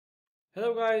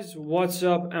Hello guys, what's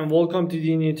up and welcome to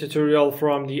the new tutorial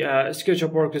from the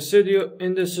SketchUpArchStudio.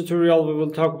 In this tutorial we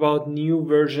will talk about new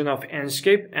version of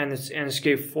ENSCAPE and it's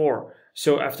ENSCAPE 4.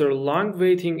 So after long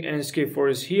waiting, ENSCAPE 4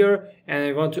 is here and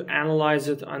I want to analyze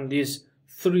it on this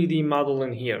 3D model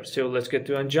in here. So let's get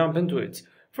to and jump into it.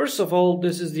 First of all,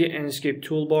 this is the ENSCAPE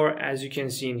toolbar as you can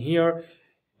see in here,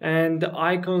 and the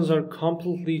icons are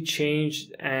completely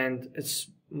changed and it's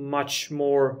much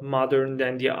more modern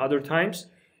than the other times.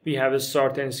 We have a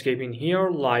Start ENSCAPE in here,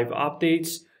 Live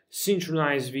Updates,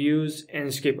 Synchronized Views,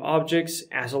 ENSCAPE Objects,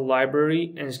 Asset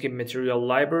Library, ENSCAPE Material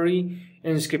Library,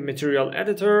 ENSCAPE Material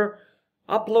Editor,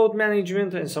 Upload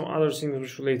Management, and some other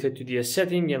things related to the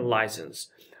setting and license.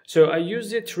 So I use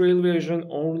the trail version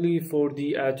only for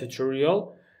the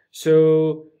tutorial.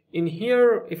 So in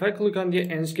here, if I click on the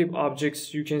ENSCAPE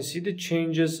Objects, you can see the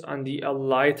changes on the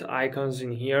light icons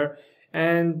in here.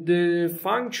 And the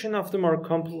function of them are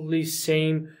completely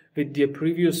same with the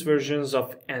previous versions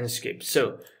of ENSCAPE.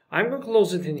 So I'm going to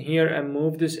close it in here and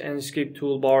move this ENSCAPE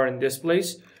toolbar in this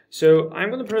place. So I'm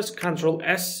going to press Ctrl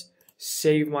S,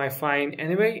 save my file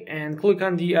anyway, and click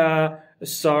on the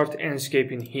Start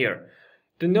ENSCAPE in here.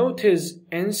 The note is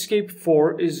ENSCAPE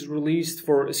 4 is released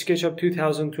for SketchUp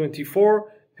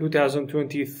 2024,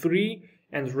 2023,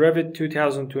 and Revit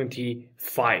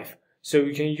 2025. So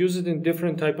you can use it in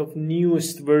different type of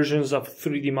newest versions of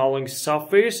 3D modeling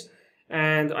softwares.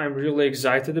 And I'm really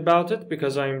excited about it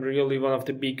because I'm really one of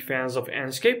the big fans of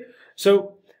ENSCAPE.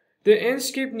 So the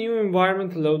ENSCAPE new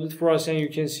environment loaded for us and you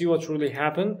can see what really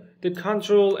happened. The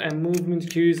control and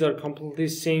movement keys are completely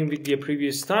same with the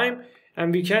previous time.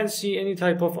 And we can't see any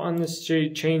type of unnecessary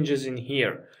changes in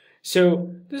here.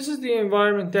 So this is the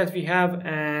environment that we have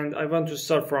and I want to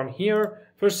start from here.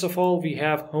 First of all, we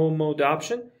have home mode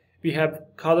option. We have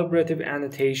collaborative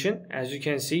annotation. As you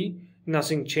can see,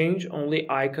 nothing changed, only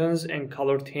icons and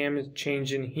color theme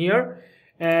change in here.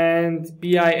 And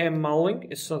BIM modeling,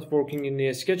 it's not working in the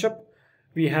SketchUp.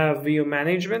 We have view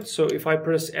management. So if I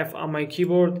press F on my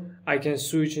keyboard, I can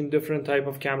switch in different type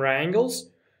of camera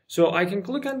angles. So I can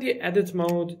click on the edit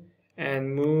mode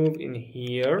and move in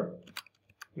here.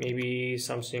 Maybe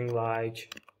something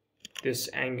like this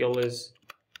angle is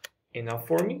enough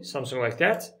for me, something like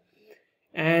that.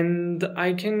 And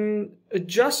I can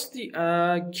adjust the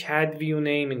CAD view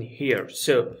name in here.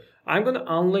 So I'm going to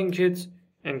unlink it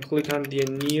and click on the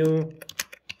new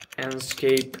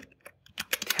ENSCAPE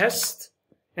test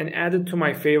and add it to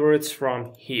my favorites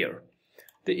from here.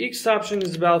 The X option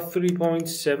is about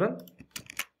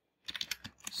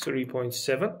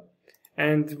 3.7.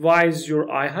 And Y is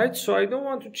your eye height. So I don't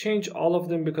want to change all of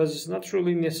them because it's not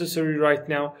really necessary right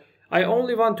now. I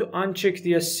only want to uncheck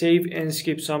the Save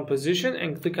ENSCAPE Some Position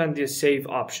and click on the Save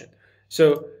option.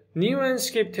 So new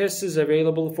ENSCAPE test is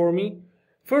available for me.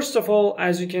 First of all,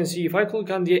 as you can see, if I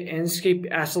click on the ENSCAPE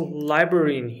Asset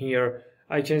Library in here,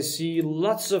 I can see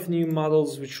lots of new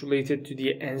models which related to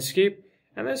the ENSCAPE.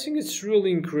 And I think it's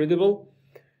really incredible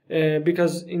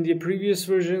because in the previous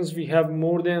versions we have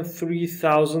more than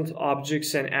 3,000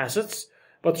 objects and assets.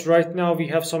 But right now we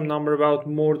have some number about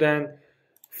more than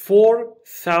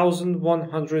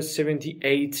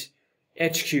 4,178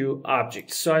 HQ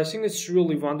objects. So I think it's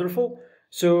really wonderful.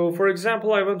 So for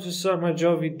example, I want to start my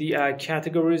job with the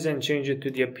categories and change it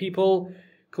to the people.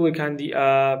 Click on the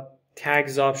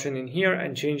tags option in here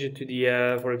and change it to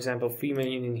the, for example, female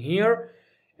in here.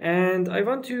 And I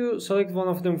want to select one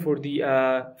of them for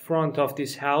the front of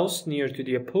this house near to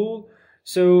the pool.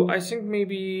 So I think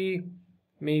maybe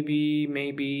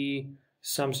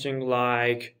something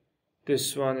like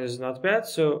this one is not bad,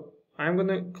 so I'm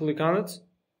gonna click on it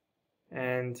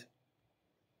and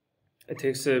it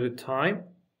takes a little bit of time.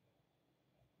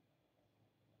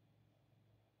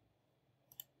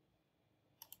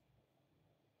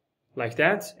 Like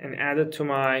that, and add it to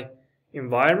my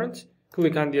environment.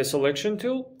 Click on the selection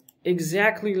tool,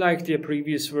 exactly like the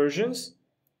previous versions,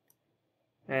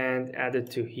 and add it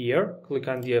to here. Click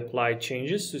on the apply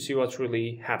changes to see what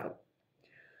really happened.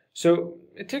 So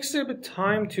it takes a little bit of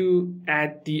time to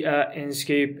add the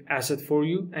ENSCAPE asset for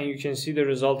you, and you can see the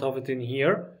result of it in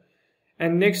here.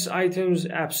 And next item is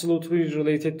absolutely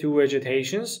related to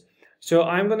vegetations. So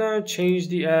I'm gonna change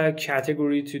the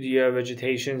category to the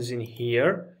vegetations in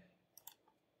here.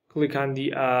 Click on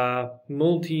the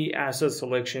multi-asset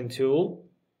selection tool,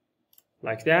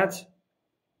 like that.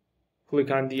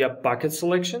 Click on the bucket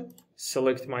selection,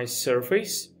 select my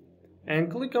surface,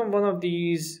 and click on one of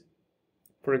these,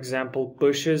 for example,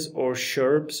 bushes or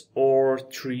shrubs or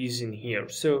trees in here.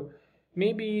 So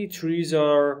maybe trees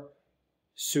are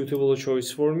suitable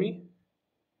choice for me.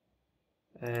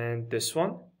 And this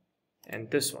one and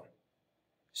this one.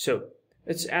 So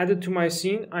it's added to my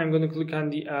scene, I'm going to click on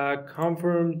the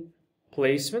confirm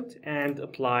placement and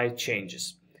apply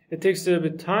changes. It takes a little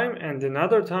bit of time, and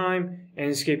another time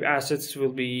ENSCAPE assets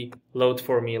will be load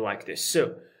for me like this.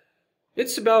 So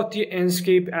it's about the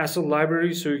ENSCAPE asset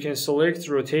library, so you can select,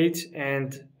 rotate,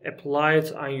 and apply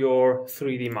it on your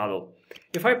 3D model.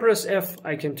 If I press F,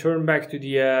 I can turn back to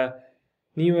the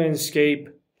new ENSCAPE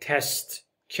test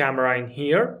camera in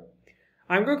here.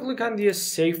 I'm going to click on the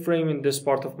save frame in this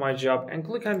part of my job and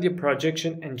click on the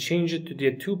projection and change it to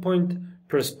the 2-point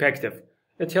perspective.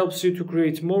 It helps you to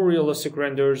create more realistic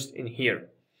renders in here.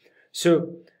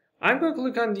 So I'm going to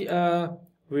click on the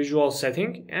visual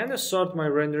setting and start my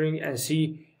rendering and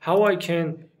see how I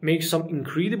can make some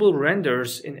incredible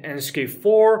renders in ENSCAPE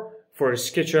 4 for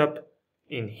SketchUp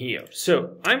in here.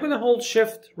 So I'm going to hold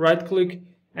shift, right click,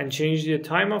 and change the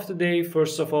time of the day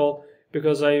first of all,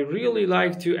 because I really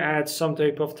like to add some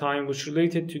type of time which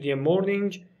related to the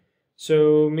morning.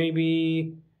 So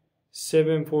maybe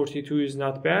 7:42 is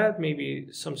not bad,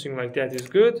 maybe something like that is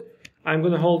good. I'm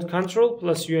going to hold Ctrl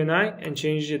plus UNI and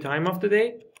change the time of the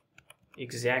day.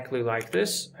 Exactly like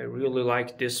this. I really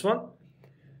like this one.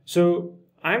 So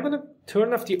I'm going to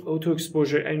turn off the auto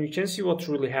exposure and you can see what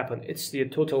really happened. It's the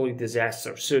totally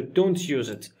disaster. So don't use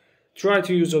it. Try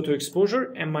to use auto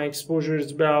exposure, and my exposure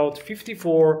is about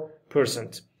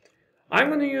 54%. I'm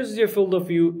going to use the field of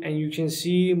view, and you can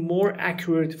see more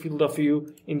accurate field of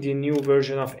view in the new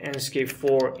version of ENSCAPE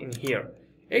 4 in here.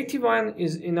 81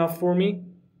 is enough for me.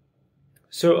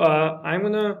 So I'm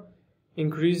going to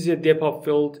increase the depth of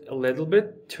field a little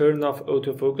bit, turn off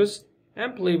autofocus,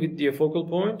 and play with the focal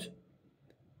point.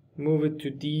 Move it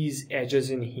to these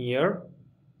edges in here,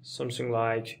 something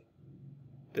like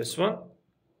this one.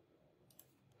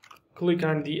 Click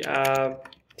on the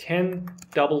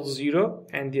 10:00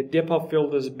 and the depth of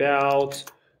field is about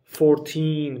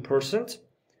 14%.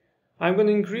 I'm going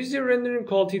to increase the rendering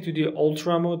quality to the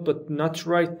ultra mode, but not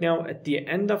right now. At the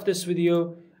end of this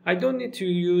video, I don't need to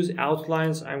use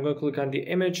outlines. I'm going to click on the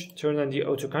image, turn on the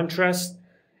auto contrast,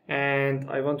 and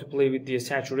I want to play with the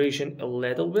saturation a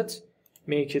little bit,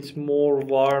 make it more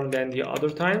warm than the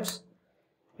other times.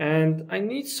 And I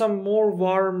need some more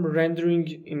warm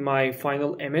rendering in my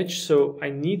final image, so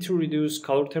I need to reduce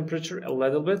color temperature a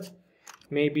little bit.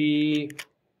 Maybe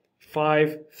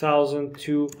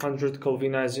 5200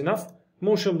 Kelvin is enough.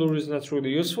 Motion blur is not really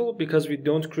useful because we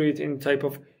don't create any type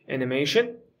of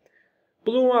animation.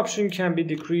 Bloom option can be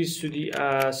decreased to the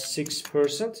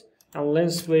 6%, and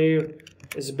lens flare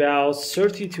is about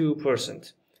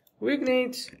 32%.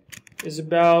 Vignette is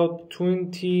about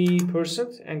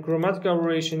 20%, and chromatic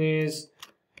aberration is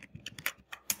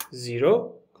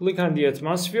 0. Click on the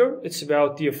atmosphere. It's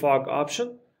about the fog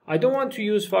option. I don't want to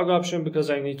use fog option because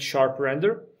I need sharp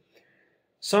render.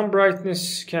 Sun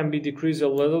brightness can be decreased a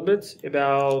little bit,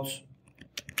 about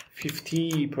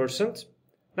 50%.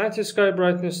 Night sky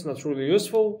brightness, not really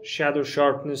useful. Shadow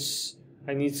sharpness,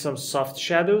 I need some soft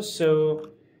shadows, so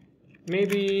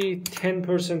maybe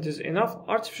 10% is enough.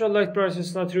 Artificial light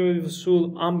brightness, not really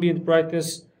useful. Ambient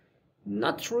brightness,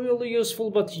 not really useful,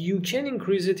 but you can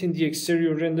increase it in the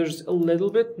exterior renders a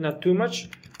little bit, not too much.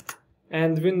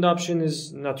 And wind option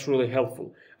is not really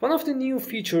helpful. One of the new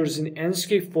features in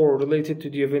ENSCAPE 4 related to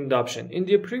the wind option. In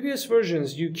the previous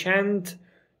versions, you can't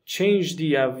change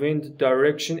the wind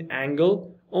direction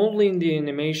angle only in the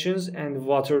animations and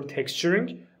water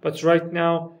texturing, but right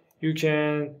now you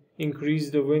can increase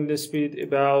the wind speed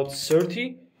about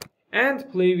 30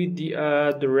 and play with the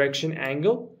direction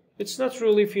angle. It's not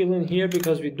really feeling here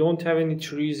because we don't have any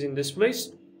trees in this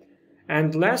place.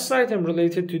 And last item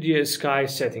related to the sky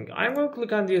setting. I'm going to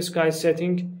click on the sky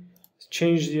setting,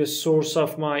 change the source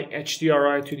of my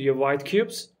HDRI to the white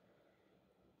cubes,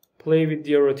 play with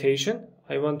the rotation.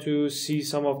 I want to see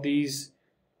some of these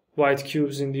white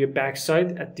cubes in the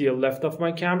backside at the left of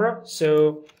my camera.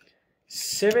 So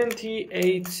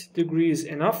 78 degrees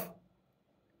enough.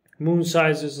 Moon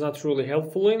size is not really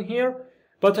helpful in here,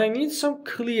 but I need some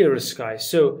clear sky.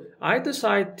 So I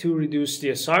decide to reduce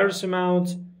the Osiris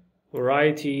amount,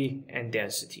 variety, and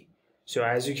density. So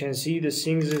as you can see, the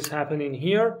things is happening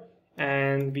here,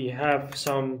 and we have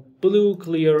some blue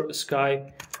clear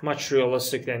sky, much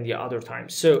realistic than the other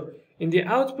times. So in the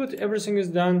output, everything is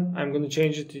done. I'm going to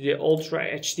change it to the Ultra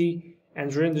HD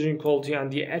and rendering quality on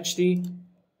the HD.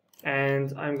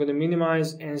 And I'm going to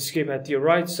minimize ENSCAPE at the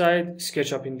right side,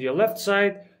 SketchUp in the left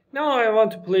side. Now I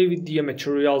want to play with the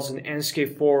materials in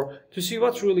ENSCAPE 4 to see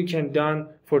what really can be done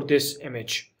for this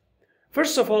image.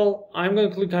 First of all, I'm going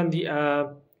to click on the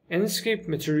ENSCAPE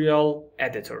Material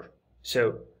Editor.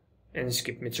 So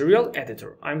ENSCAPE Material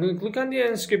Editor. I'm going to click on the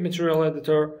ENSCAPE Material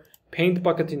Editor, paint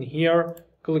bucket in here,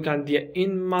 click on the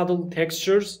in model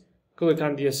textures, click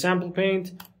on the sample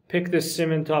paint, pick the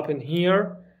cement up in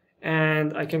here,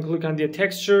 and I can click on the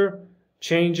texture,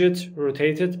 change it,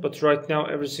 rotate it, but right now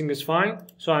everything is fine.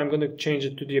 So I'm going to change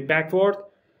it to the backward.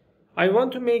 I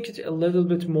want to make it a little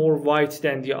bit more white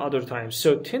than the other times.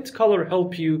 So tint color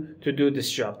help you to do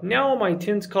this job. Now my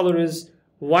tint color is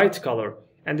white color,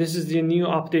 and this is the new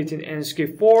update in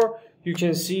ENSCAPE 4. You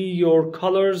can see your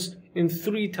colors in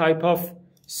 3 type of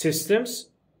systems.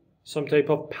 Some type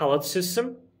of palette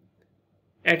system,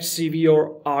 HCV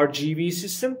or RGB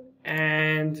system,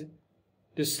 and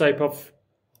this type of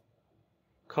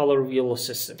color wheel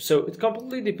system. So it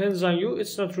completely depends on you.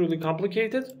 It's not really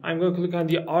complicated. I'm going to click on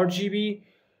the RGB.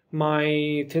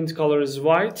 My tint color is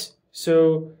white.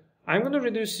 So I'm going to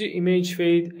reduce the image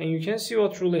fade, and you can see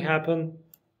what really happened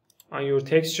on your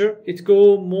texture. It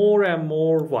go more and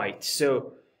more white.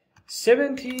 So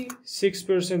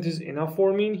 76% is enough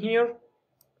for me in here,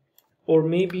 or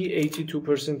maybe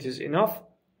 82% is enough.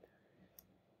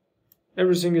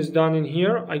 Everything is done in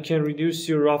here. I can reduce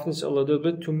the roughness a little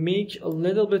bit to make a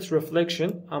little bit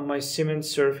reflection on my cement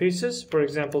surfaces, for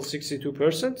example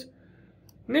 62%.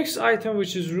 Next item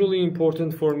which is really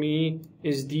important for me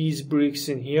is these bricks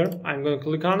in here. I'm going to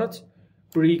click on it.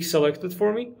 Brick selected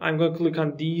for me. I'm going to click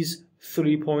on these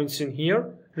 3 points in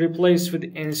here, replace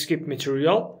with ENSCAPE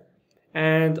material,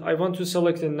 and I want to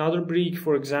select another brick,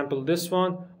 for example this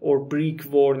one, or brick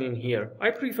worn in here. I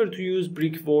prefer to use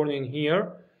brick worn in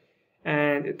here,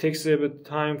 and it takes a bit of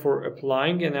time for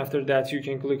applying, and after that you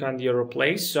can click on the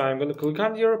replace. So I'm going to click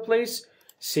on the replace,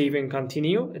 save and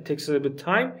continue. It takes a little bit of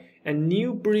time, and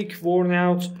new brick worn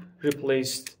out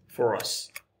replaced for us,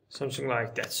 something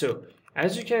like that. So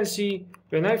as you can see,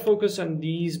 when I focus on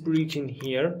these brick in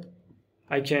here,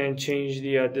 I can change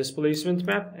the displacement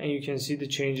map, and you can see the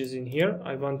changes in here.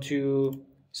 I want to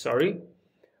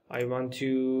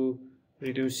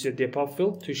reduce the depth of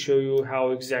fill to show you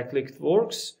how exactly it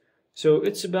works. So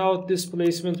it's about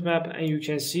displacement map, and you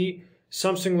can see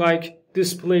something like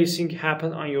displacing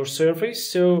happen on your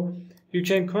surface. So you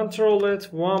can control it.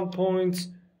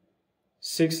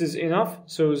 1.6 is enough.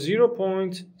 So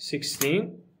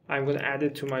 0.16. I'm going to add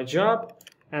it to my job,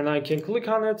 and I can click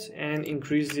on it and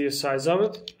increase the size of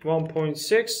it.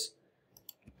 1.6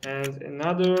 and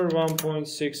another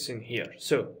 1.6 in here.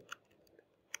 So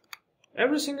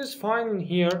everything is fine in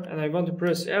here, and I want to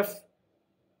press F,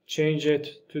 change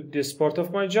it to this part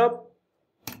of my job,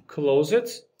 close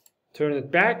it, turn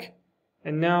it back,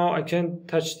 and now I can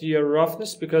touch the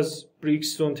roughness because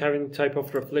bricks don't have any type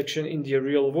of reflection in the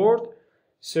real world.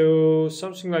 So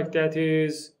something like that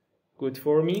is good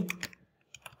for me.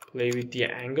 Play with the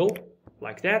angle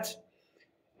like that.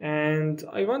 And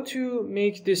I want to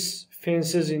make this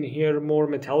fences in here more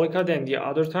metallica than the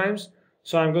other times.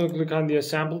 So I'm going to click on the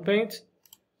sample paint,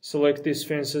 select these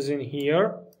fences in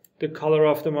here. The color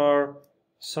of them are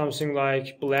something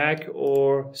like black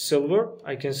or silver.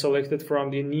 I can select it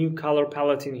from the new color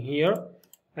palette in here.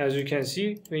 As you can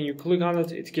see, when you click on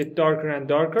it, it gets darker and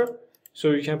darker.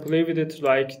 So you can play with it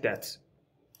like that.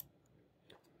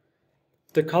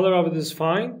 The color of it is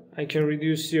fine. I can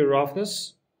reduce the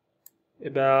roughness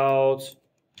about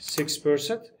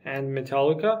 6% and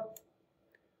metallica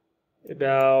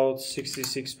about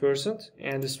 66%,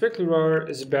 and the specular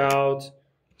is about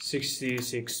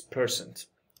 66%.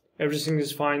 Everything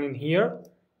is fine in here.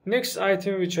 Next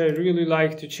item which I really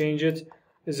like to change it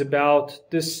is about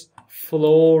this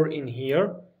floor in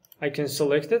here. I can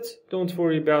select it. Don't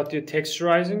worry about the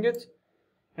texturizing it,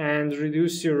 and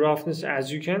reduce the roughness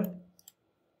as you can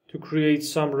to create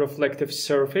some reflective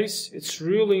surface. It's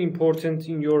really important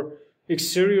in your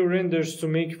exterior renders to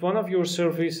make one of your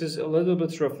surfaces a little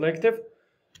bit reflective.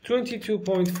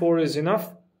 22.4 is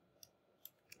enough.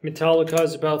 Metallica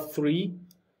is about 3.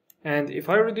 And if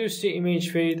I reduce the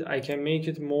image fade, I can make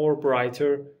it more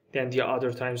brighter than the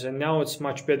other times. And now it's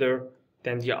much better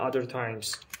than the other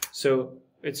times. So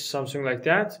it's something like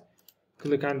that.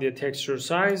 Click on the texture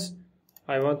size.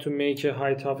 I want to make a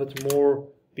height of it more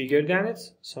bigger than it,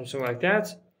 something like that,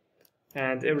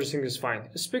 and everything is fine.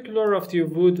 The specular of the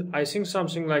wood, I think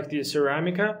something like the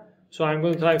ceramica, so I'm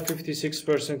going to type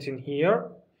 56% in here.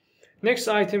 Next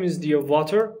item is the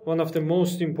water, one of the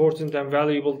most important and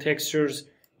valuable textures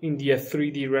in the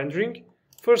 3D rendering.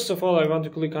 First of all, I want to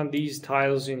click on these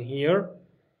tiles in here.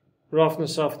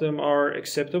 Roughness of them are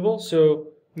acceptable, so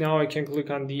now I can click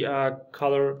on the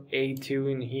color A2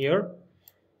 in here.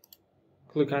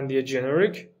 Click on the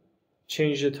generic.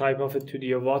 Change the type of it to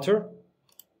the water,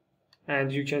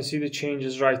 and you can see the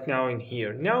changes right now in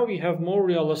here. Now we have more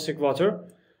realistic water.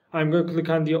 I'm going to click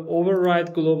on the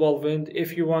override global wind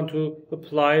if you want to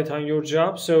apply it on your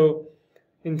job. So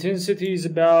Intensity is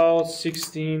about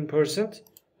 16%.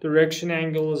 Direction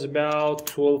angle is about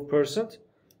 12%.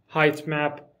 Height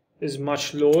map is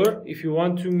much lower. If you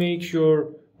want to make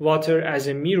your water as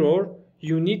a mirror,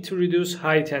 you need to reduce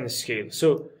height and scale.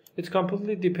 So it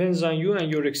completely depends on you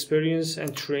and your experience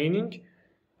and training.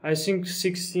 I think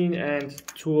 16 and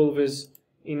 12 is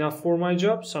enough for my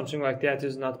job. Something like that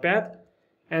is not bad.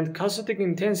 And cosmetic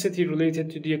intensity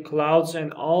related to the clouds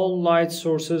and all light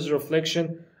sources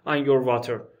reflection on your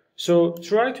water. So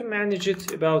try to manage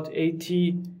it about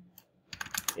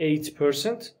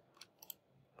 88%.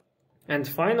 And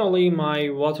finally, my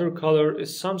watercolor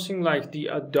is something like the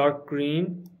dark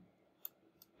green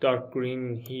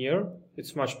here.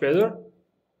 It's much better.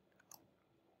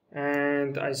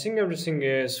 And I think everything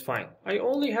is fine. I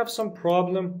only have some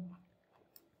problem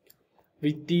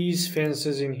with these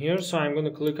fences in here, so I'm going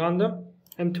to click on them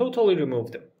and totally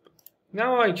remove them.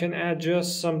 Now I can add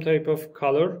just some type of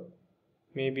color,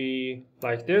 maybe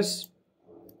like this,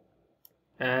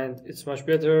 and it's much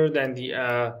better than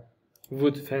the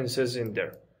wood fences in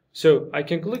there. So I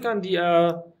can click on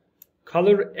the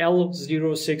color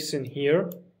L06 in here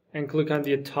and click on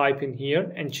the type in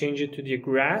here and change it to the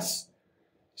grass.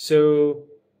 So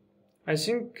I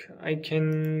think I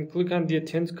can click on the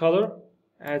tint color,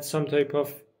 add some type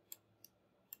of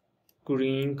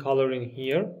green color in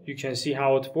here. You can see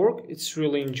how it works. It's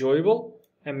really enjoyable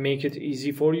and make it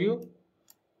easy for you.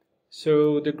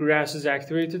 So the grass is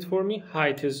activated for me.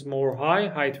 Height is more high,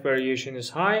 height variation is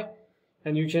high,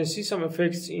 and you can see some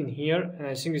effects in here, and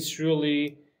I think it's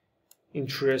really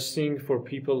interesting for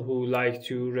people who like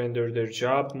to render their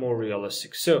job more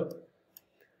realistic. So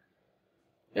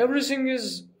everything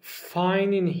is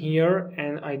fine in here,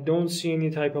 and I don't see any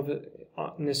type of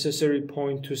necessary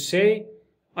point to say.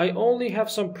 I only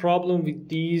have some problem with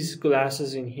these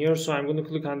glasses in here, so I'm going to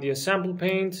click on the sample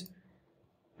paint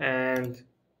and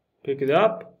pick it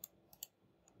up,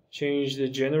 change the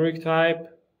generic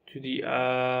type to the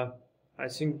I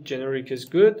think generic is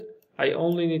good. I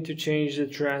only need to change the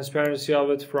transparency of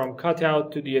it from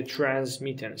cutout to the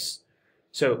transmittance,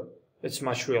 so it's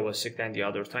much realistic than the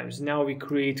other times. Now we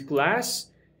create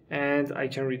glass, and I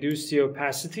can reduce the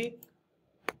opacity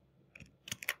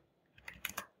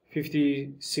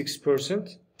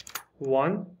 56%.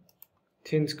 One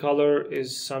tint color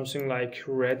is something like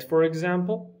red, for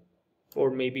example,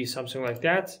 or maybe something like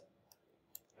that.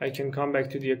 I can come back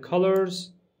to the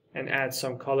colors and add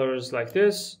some colors like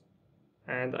this,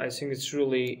 and I think it's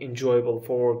really enjoyable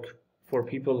for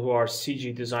people who are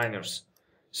CG designers.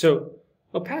 So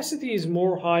opacity is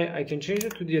more high. I can change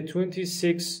it to the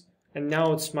 26, and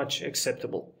now it's much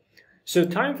acceptable. So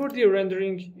time for the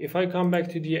rendering. If I come back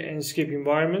to the ENSCAPE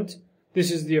environment,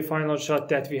 this is the final shot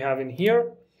that we have in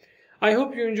here. I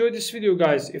hope you enjoyed this video,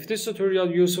 guys. If this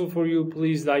tutorial useful for you,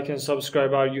 please like and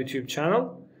subscribe our YouTube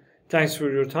channel. Thanks for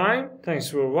your time, thanks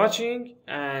for watching,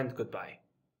 and goodbye.